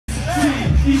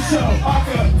一生赤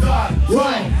だ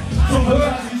Why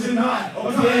Tomodachi Jyanai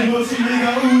俺の君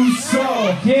が嘘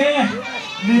Yeah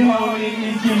日本に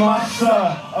行きました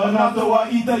あなたは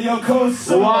いたよこ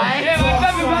そ Why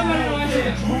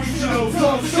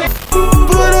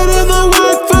Put it in the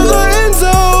work for the Enzo.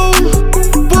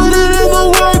 Put it in the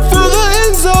work for the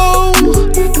Enzo.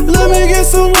 Let me get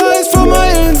some rice for my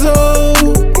Enzo.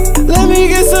 Let me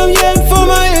get some yen for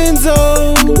my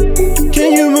Enzo.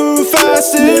 Can you move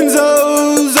fast, Enzo?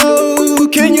 Oh,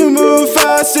 can you move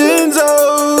fast, Enzo?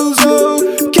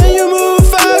 Oh, can you move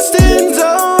fast,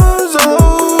 Enzo?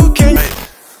 Oh, can you...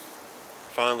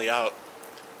 Finally out.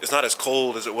 It's not as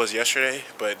cold as it was yesterday,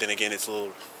 but then again, it's a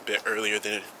little bit earlier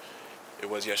than it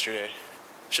was yesterday.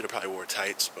 Should have probably wore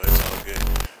tights, but it's all good.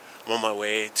 I'm on my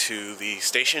way to the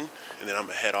station, and then I'm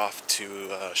gonna head off to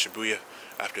Shibuya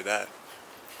after that.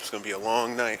 It's gonna be a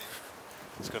long night.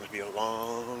 It's gonna be a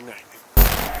long night.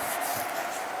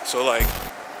 So like,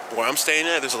 where I'm staying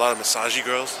at, there's a lot of massage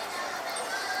girls.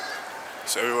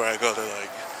 So everywhere I go, they're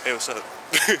like, hey, what's up?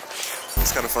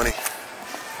 It's kind of funny.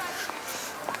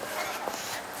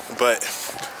 But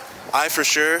I for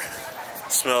sure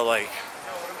smell like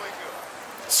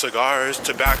cigars,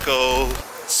 tobacco,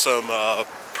 some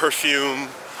perfume.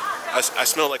 I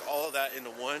smell like all of that into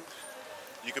one.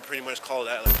 You could pretty much call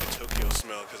that like the Tokyo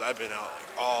smell because I've been out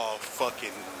like all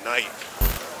fucking night.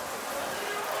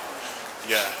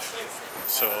 Yeah.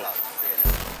 So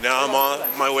now I'm on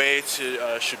my way to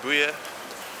Shibuya.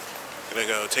 Gonna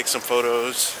go take some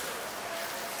photos.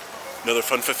 Another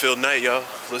fun-fulfilled night, y'all.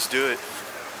 Let's do it.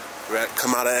 We're at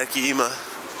Tomodachi Jyanai.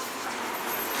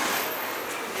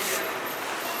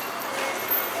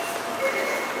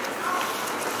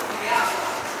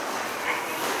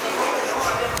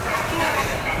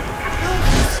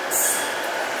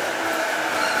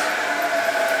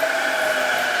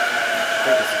 I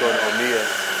think it's going to Omiya.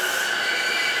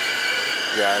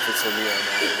 Yeah, if it's Omiya, I'm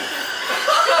out of here.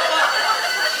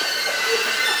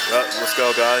 Well, let's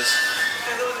go, guys.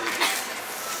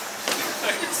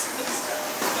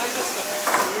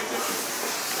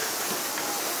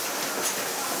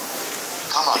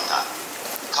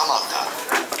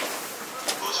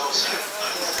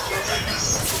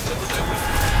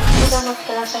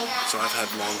 So I've had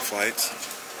long flights.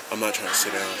 I'm not trying to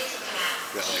sit down.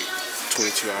 Got like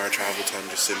 22-hour travel time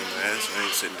just sitting in my ass. I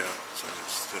ain't sitting down, so I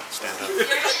just stand up.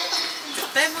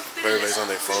 Everybody's on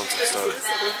their phones and stuff.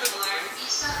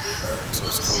 So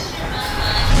it's cool.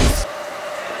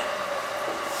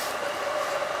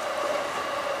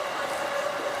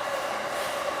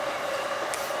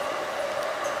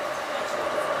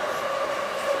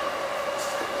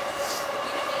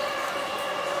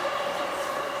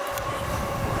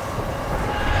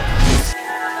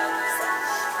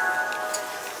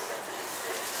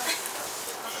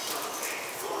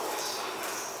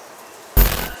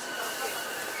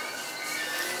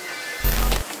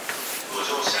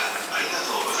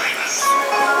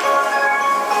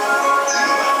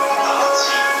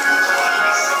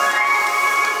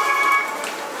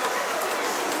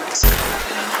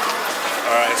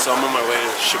 So I'm on my way to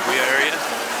the Shibuya area,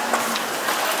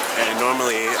 and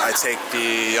normally I take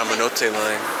the Yamanote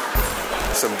line.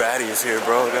 Some baddies here,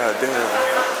 bro. God damn.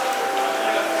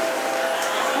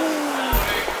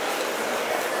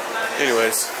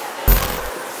 Anyways,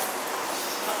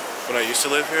 when I used to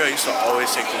live here, I used to always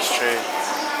take this train,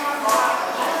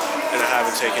 and I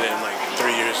haven't taken it in like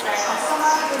 3 years now.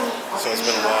 So it's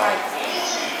been a while.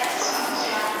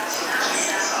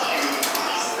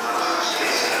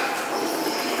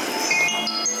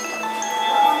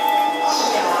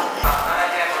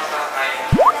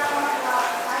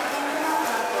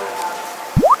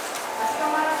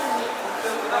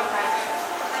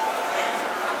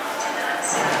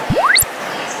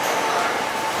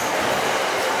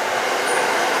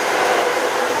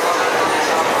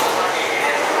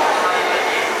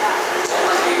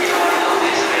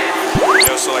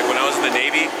 So like when I was in the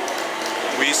Navy,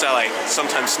 we used to like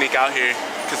sometimes sneak out here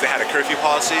because they had a curfew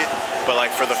policy. But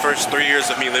like for the first 3 years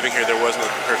of me living here, there wasn't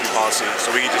a curfew policy. So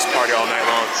we could just party all night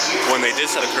long. When they did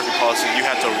set a curfew policy, you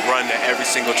had to run to every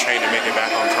single train to make it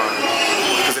back on time.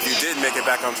 Because if you did make it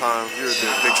back on time, you were in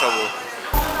big trouble.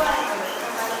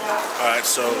 Alright,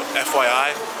 so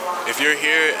FYI, if you're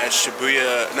here at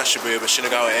Shibuya, not Shibuya, but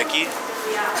Shinagawa Eki,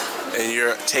 and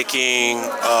you're taking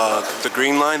the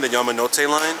green line, the Yamanote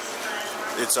line,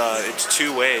 it's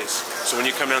 2 ways. So when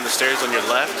you come down the stairs on your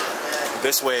left,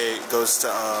 this way goes to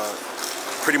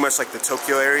pretty much like the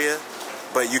Tokyo area,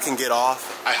 but you can get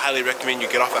off. I highly recommend you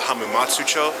get off at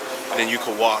Hamamatsucho, and then you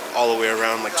can walk all the way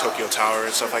around like Tokyo Tower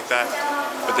and stuff like that.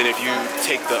 But then if you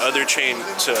take the other train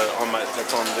to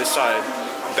that's on this side,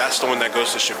 that's the one that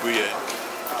goes to Shibuya.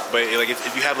 But like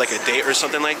if you have like a date or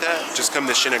something like that, just come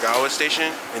to Shinagawa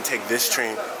Station and take this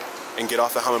train and get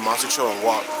off at Hamamatsucho and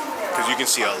walk. Because you can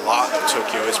see a lot of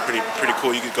Tokyo. It's pretty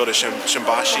cool. You could go to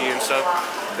Shimbashi and stuff.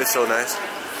 It's so nice.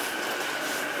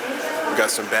 We got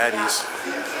some baddies.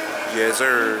 Yes,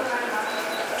 sir.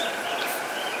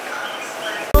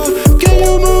 Can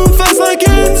you move fast like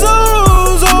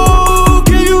Enzo?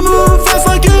 Can you move fast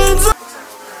like Enzo?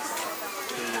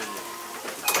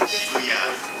 Shibuya.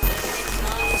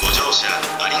 ご乗車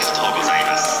ありがとうござい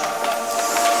ます。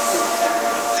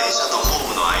電車とホー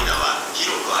ムの間は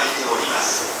広く空いておりま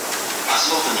す。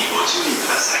足元にご注意く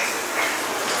ださい。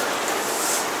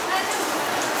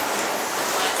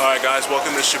 Alright guys,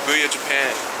 welcome to Shibuya,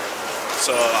 Japan.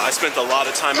 So I spent a lot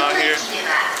of time out here.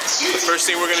 The first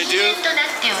thing we're going to do is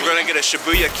we're going to get a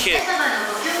Shibuya kit.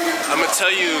 I'm going to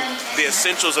tell you the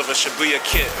essentials of a Shibuya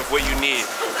kit of what you need.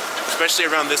 Especially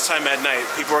around this time at night.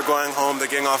 People are going home, they're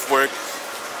getting off work.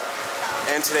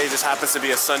 And today just happens to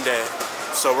be a Sunday.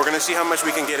 So we're going to see how much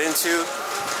we can get into.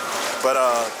 But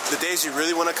the days you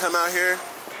really want to come out here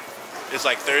is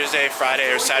like Thursday,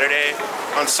 Friday, or Saturday.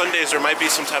 On Sundays there might be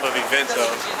some type of event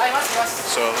though.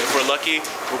 So if we're lucky,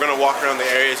 we're gonna walk around the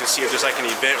areas and see if there's like an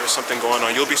event or something going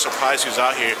on. You'll be surprised who's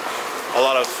out here. A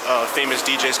lot of famous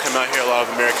DJs come out here, a lot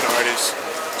of American artists.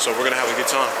 So we're gonna have a good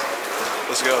time.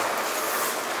 Let's go.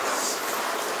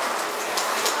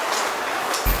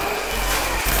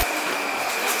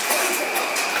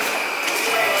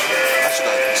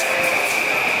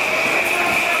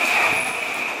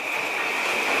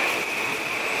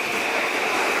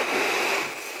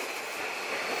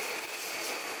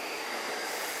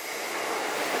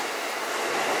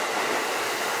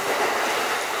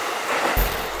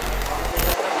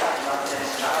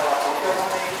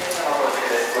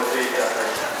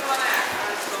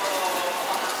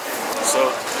 So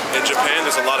in Japan,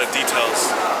 there's a lot of details.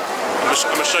 I'm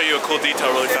gonna show you a cool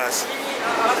detail really fast.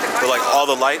 But like all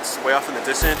the lights way off in the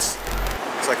distance,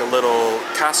 it's like a little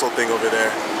castle thing over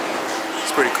there.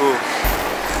 It's pretty cool.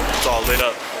 It's all lit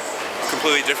up.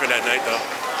 Completely different at night though.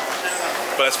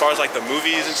 But as far as like the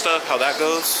movies and stuff, how that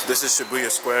goes, this is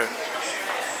Shibuya Square.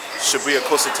 Shibuya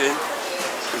Kosetin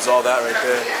is all that right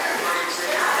there.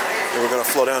 And we're gonna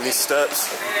flow down these steps.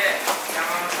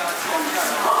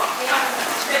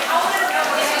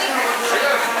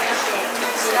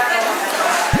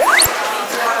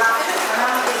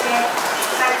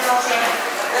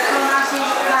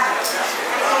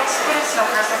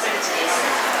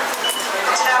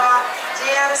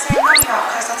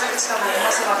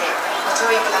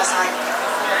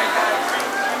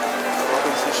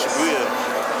 Welcome to Shibuya.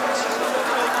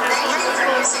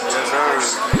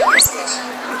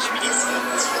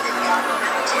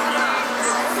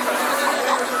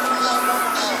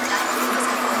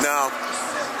 Now,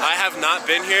 I have not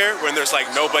been here when there's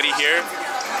like nobody here,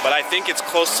 but I think it's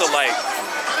close to like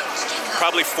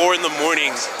probably 4 in the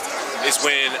morning is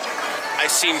when I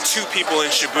seen 2 people in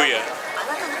Shibuya.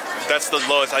 That's the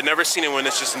lowest. I've never seen it when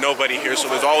it's just nobody here, so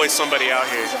there's always somebody out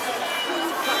here.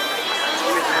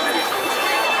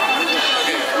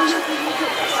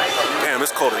 Damn,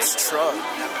 it's cold as truck.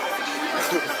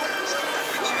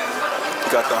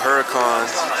 Got the Huracan.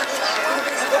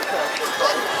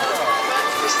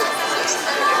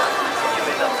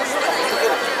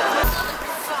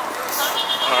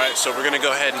 Alright, so we're gonna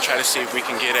go ahead and try to see if we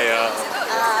can get a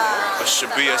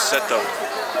Shibuya seto.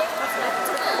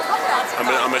 I'm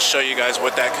gonna show you guys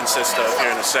what that consists of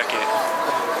here in a second.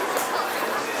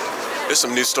 There's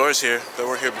some new stores here that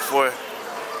weren't here before.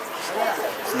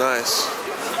 It's nice.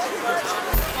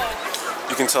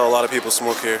 You can tell a lot of people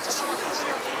smoke here.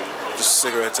 Just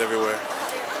cigarettes everywhere.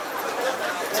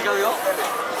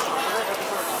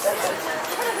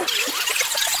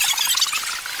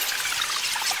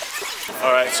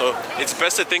 Alright, so it's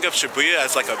best to think of Shibuya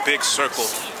as like a big circle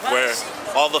where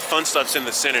all the fun stuff's in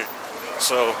the center.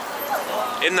 So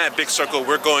in that big circle,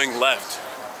 we're going left.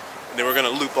 And then we're gonna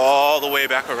loop all the way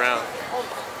back around.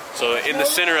 So in the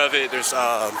center of it, there's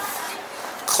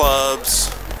clubs,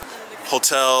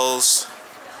 hotels,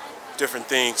 different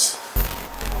things.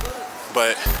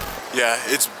 But yeah,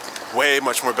 it's way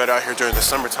much more better out here during the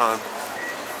summertime.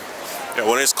 Yeah,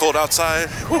 when it's cold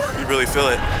outside, whew, you really feel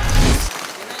it.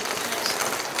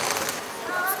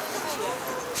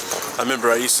 I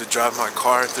remember I used to drive my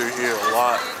car through here a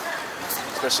lot,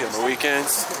 especially on the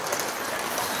weekends.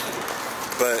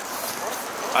 But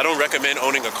I don't recommend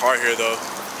owning a car here though.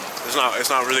 It's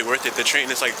not really worth it. The train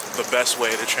is like the best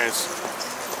way to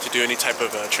do any type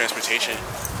of transportation.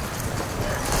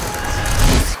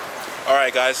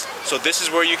 Alright guys, so this is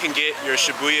where you can get your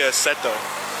Shibuya seto.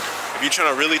 If If you're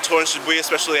trying to really tour in Shibuya,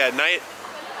 especially at night,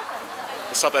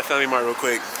 let's stop at Family Mart real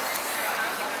quick.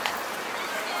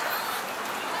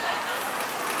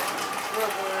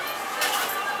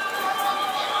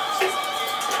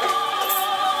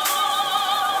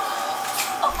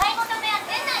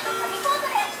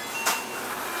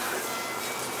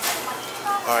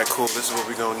 Alright, cool. This is what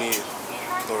we're gonna need.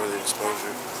 Lower the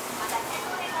exposure.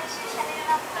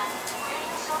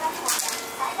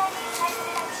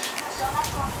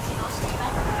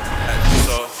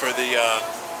 So for the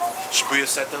Shibuya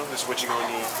set though, this is what you're gonna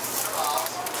need.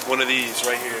 One of these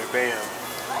right here, bam.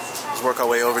 Let's work our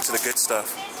way over to the good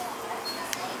stuff.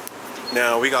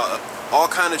 Now we got all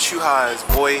kind of chuhais,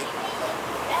 boy.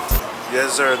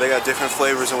 Yes sir, they got different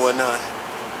flavors and whatnot.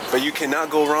 But you cannot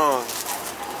go wrong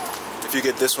if you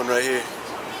get this one right here.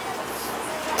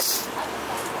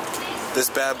 This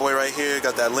bad boy right here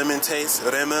got that lemon taste,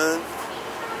 lemon.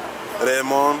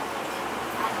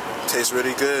 Tastes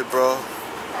really good, bro.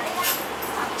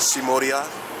 Shibuya,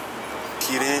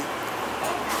 Kirin.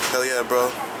 Hell yeah, bro.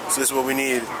 So this is what we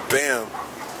need. Bam.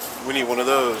 We need one of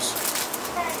those.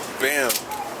 Bam.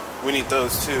 We need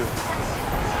those too.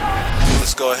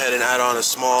 Let's go ahead and add on a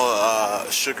small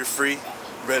sugar-free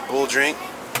Red Bull drink.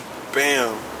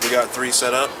 Bam. We got 3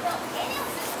 set up.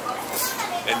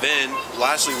 And then,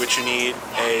 lastly, what you need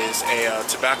is a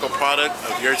tobacco product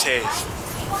of your taste.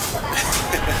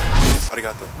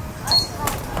 Arigato.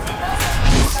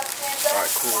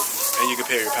 Alright, cool. And you can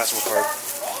pay your passable card.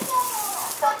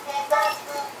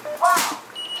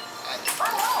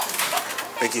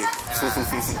 Thank you.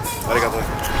 Arigato.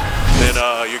 Then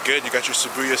you're good. You got your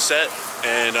Shibuya set.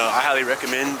 And I highly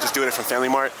recommend just doing it from Family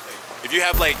Mart. If you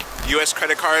have like US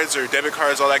credit cards or debit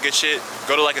cards, all that good shit,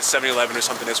 go to like a 7-Eleven or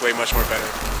something. That's way much more better.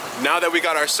 Now that we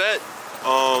got our set,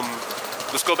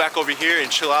 let's go back over here and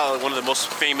chill out at one of the most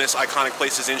famous, iconic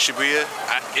places in Shibuya,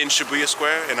 in Shibuya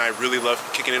Square, and I really love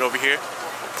kicking it over here.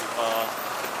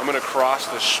 I'm gonna cross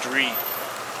the street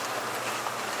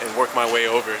and work my way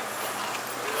over.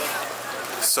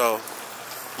 So,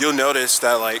 you'll notice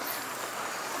that like,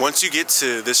 once you get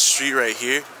to this street right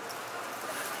here,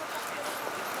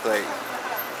 like,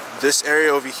 this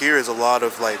area over here is a lot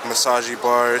of like massage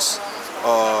bars,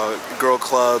 girl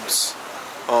clubs,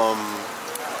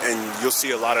 and you'll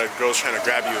see a lot of girls trying to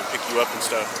grab you and pick you up and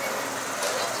stuff.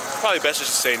 Probably best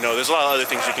just to say no. There's a lot of other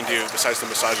things you can do besides the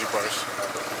massage bars.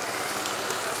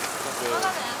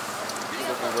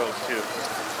 Girls too.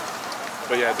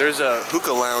 But yeah, there's a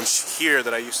hookah lounge here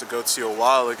that I used to go to a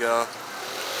while ago.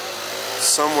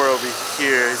 Somewhere over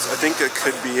here. I think that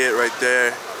could be it right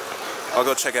there. I'll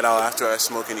go check it out after I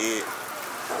smoke and eat.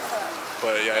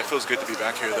 But yeah, it feels good to be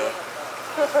back here though.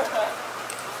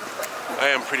 I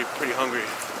am pretty hungry.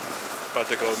 About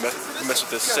to go mess with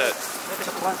this set.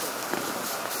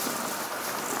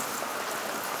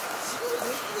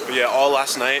 But yeah, all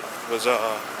last night was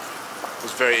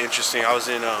very interesting. I was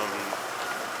in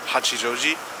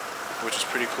Hachijoji, which is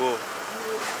pretty cool.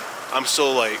 I'm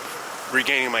still like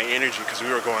regaining my energy because we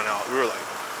were going out. We were like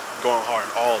going hard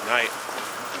all night.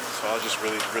 So I was just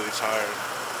really tired.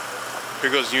 Here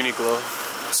goes Uniglow.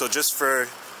 So just for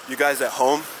you guys at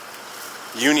home,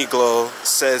 Uniglow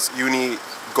says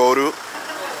Unigoru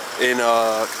in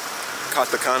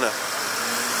katakana.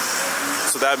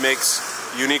 So that makes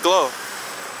Uniglow.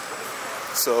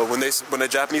 So when a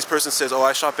Japanese person says, "Oh,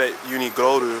 I shop at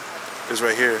Unigoru," is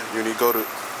right here, Unigoru.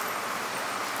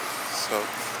 So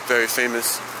very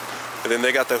famous. And then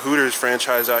they got the Hooters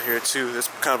franchise out here too. It's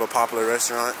kind of a popular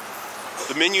restaurant.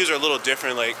 The menus are a little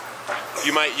different. Like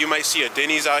you might see a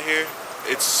Denny's out here.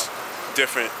 It's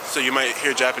different. So you might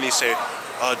hear Japanese say,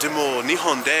 "Demo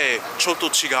Nihon de chotto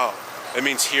chigau." It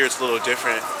means here it's a little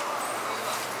different.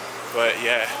 But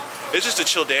yeah, it's just a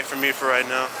chill day for me for right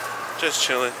now. Just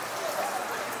chilling.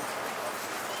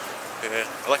 Yeah,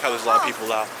 I like how there's a lot of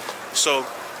people out. So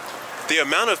the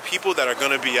amount of people that are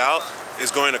going to be out is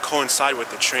going to coincide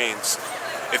with the trains.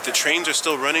 If the trains are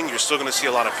still running, you're still going to see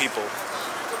a lot of people.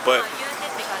 But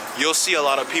you'll see a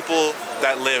lot of people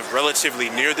that live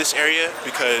relatively near this area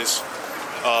because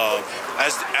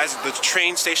as the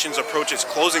train stations approach its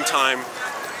closing time,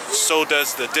 so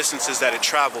does the distances that it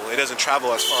travels. It doesn't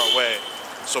travel as far away.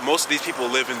 So most of these people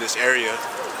live in this area.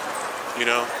 You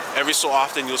know, every so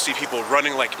often you'll see people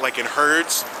running like in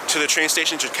herds to the train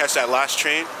station to catch that last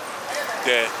train.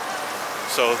 Yeah.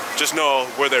 So just know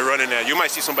where they're running at. You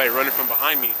might see somebody running from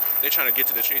behind me. They're trying to get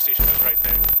to the train station that's right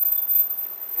there.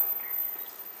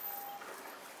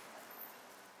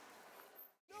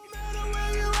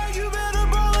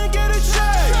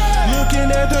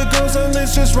 Looking at the ghost, so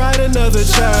let's just write another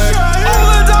check. All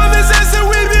the diamonds and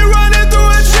we be running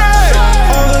through a check.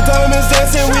 All the the diamonds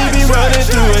dancing, we be running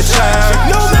through a track.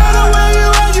 No matter where you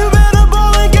at, you better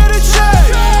ball and get a check.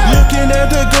 Looking at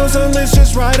the ghost, let's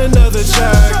just write another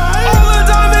track. All the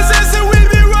diamonds dancing.